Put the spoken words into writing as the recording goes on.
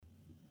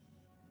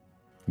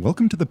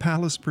Welcome to the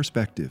Palace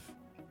Perspective.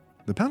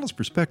 The Palace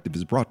Perspective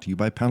is brought to you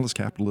by Palace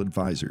Capital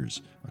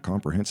Advisors, a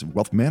comprehensive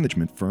wealth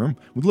management firm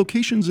with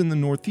locations in the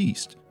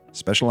Northeast,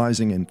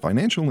 specializing in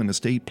financial and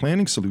estate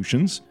planning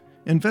solutions,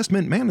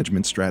 investment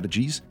management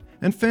strategies,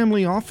 and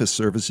family office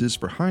services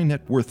for high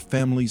net worth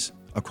families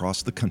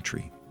across the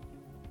country.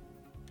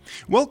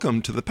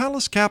 Welcome to the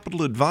Palace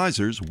Capital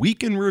Advisors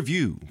Week in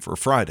Review for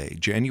Friday,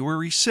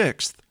 January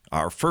 6th,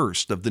 our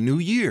first of the new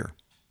year.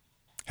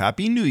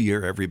 Happy New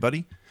Year,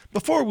 everybody.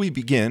 Before we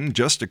begin,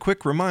 just a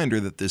quick reminder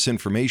that this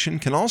information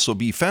can also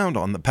be found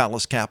on the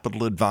Palace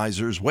Capital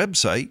Advisors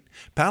website,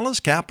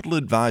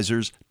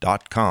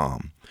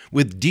 palacecapitaladvisors.com,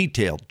 with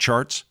detailed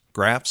charts,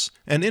 graphs,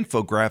 and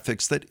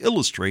infographics that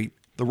illustrate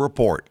the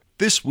report.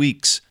 This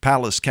week's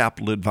Palace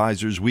Capital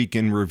Advisors Week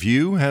in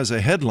Review has a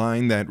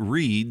headline that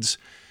reads,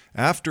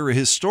 "After a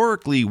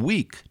historically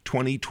weak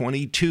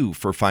 2022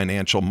 for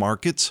financial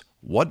markets,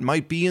 what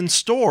might be in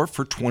store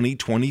for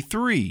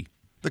 2023?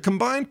 The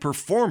combined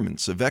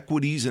performance of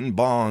equities and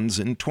bonds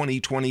in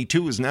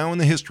 2022 is now in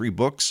the history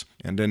books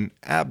and an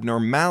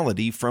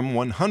abnormality from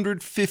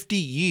 150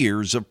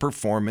 years of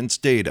performance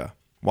data.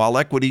 While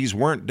equities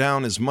weren't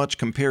down as much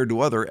compared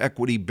to other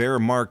equity bear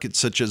markets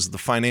such as the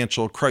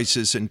financial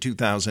crisis in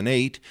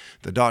 2008,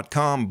 the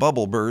dot-com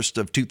bubble burst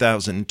of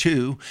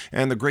 2002,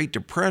 and the Great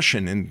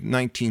Depression in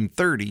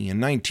 1930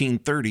 and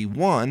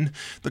 1931,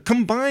 the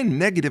combined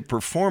negative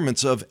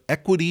performance of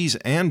equities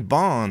and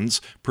bonds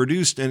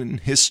produced an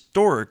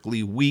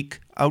historically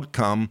weak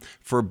outcome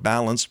for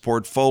balanced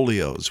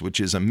portfolios, which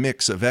is a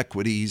mix of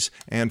equities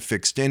and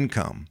fixed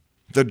income.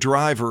 The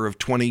driver of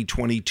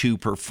 2022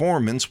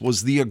 performance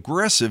was the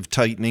aggressive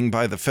tightening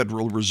by the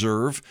Federal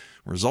Reserve,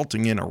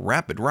 resulting in a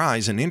rapid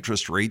rise in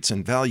interest rates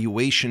and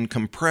valuation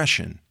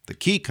compression. The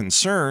key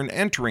concern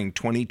entering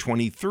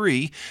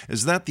 2023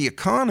 is that the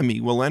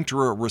economy will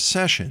enter a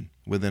recession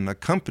with an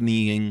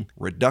accompanying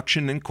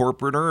reduction in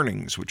corporate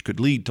earnings, which could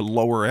lead to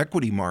lower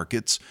equity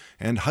markets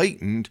and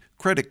heightened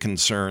credit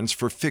concerns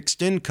for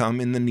fixed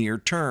income in the near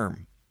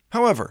term.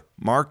 However,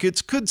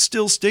 markets could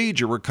still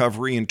stage a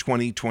recovery in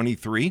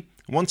 2023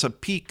 once a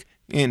peak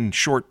in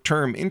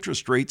short-term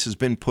interest rates has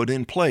been put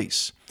in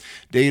place.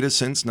 Data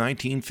since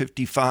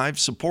 1955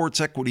 supports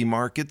equity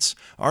markets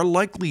are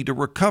likely to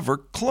recover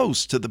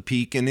close to the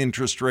peak in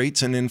interest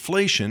rates and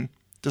inflation,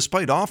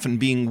 despite often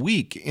being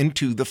weak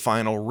into the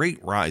final rate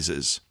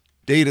rises.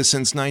 Data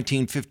since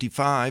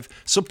 1955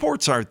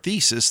 supports our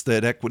thesis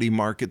that equity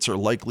markets are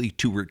likely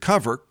to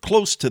recover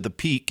close to the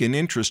peak in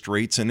interest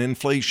rates and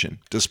inflation,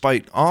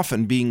 despite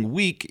often being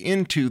weak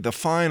into the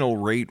final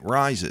rate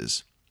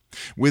rises.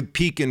 With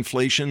peak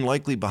inflation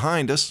likely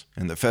behind us,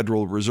 and the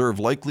Federal Reserve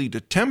likely to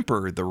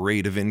temper the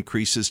rate of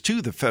increases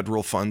to the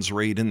federal funds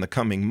rate in the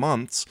coming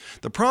months,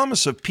 the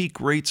promise of peak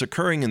rates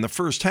occurring in the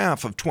first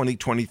half of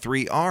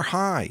 2023 are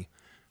high.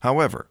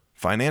 However,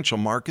 financial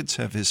markets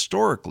have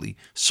historically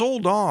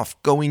sold off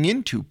going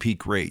into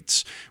peak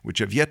rates, which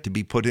have yet to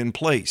be put in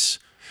place.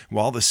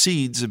 While the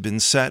seeds have been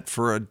set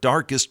for a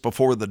darkest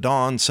before the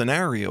dawn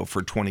scenario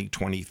for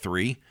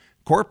 2023,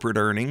 corporate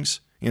earnings,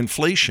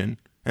 inflation,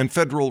 and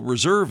Federal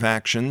Reserve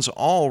actions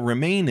all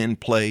remain in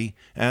play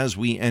as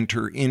we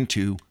enter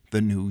into the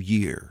new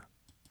year.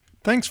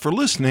 Thanks for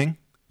listening.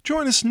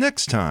 Join us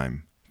next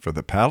time for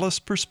the Palace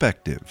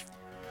Perspective.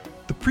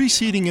 The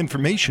preceding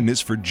information is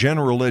for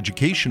general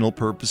educational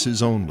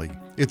purposes only.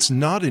 It's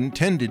not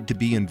intended to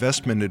be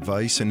investment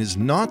advice and is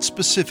not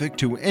specific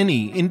to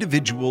any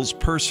individual's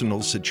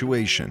personal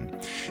situation.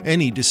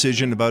 Any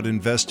decision about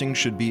investing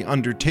should be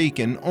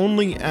undertaken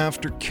only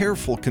after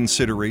careful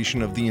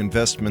consideration of the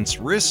investment's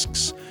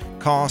risks,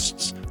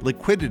 costs,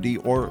 liquidity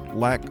or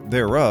lack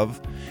thereof,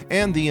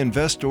 and the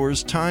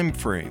investor's time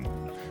frame.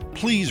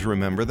 Please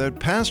remember that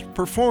past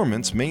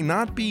performance may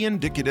not be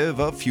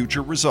indicative of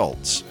future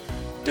results.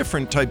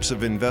 Different types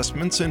of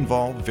investments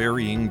involve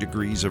varying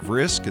degrees of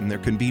risk, and there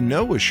can be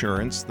no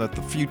assurance that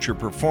the future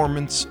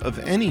performance of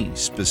any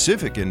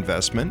specific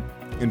investment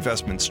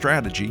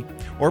strategy,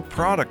 or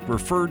product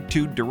referred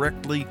to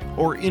directly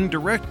or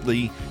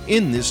indirectly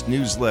in this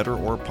newsletter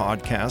or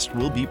podcast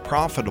will be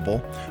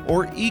profitable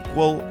or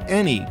equal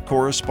any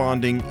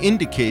corresponding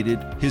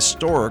indicated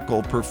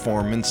historical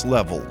performance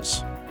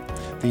levels.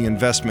 The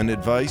investment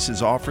advice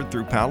is offered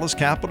through Palace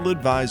Capital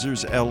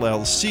Advisors,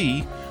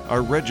 LLC,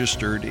 a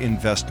registered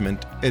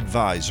investment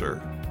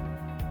advisor.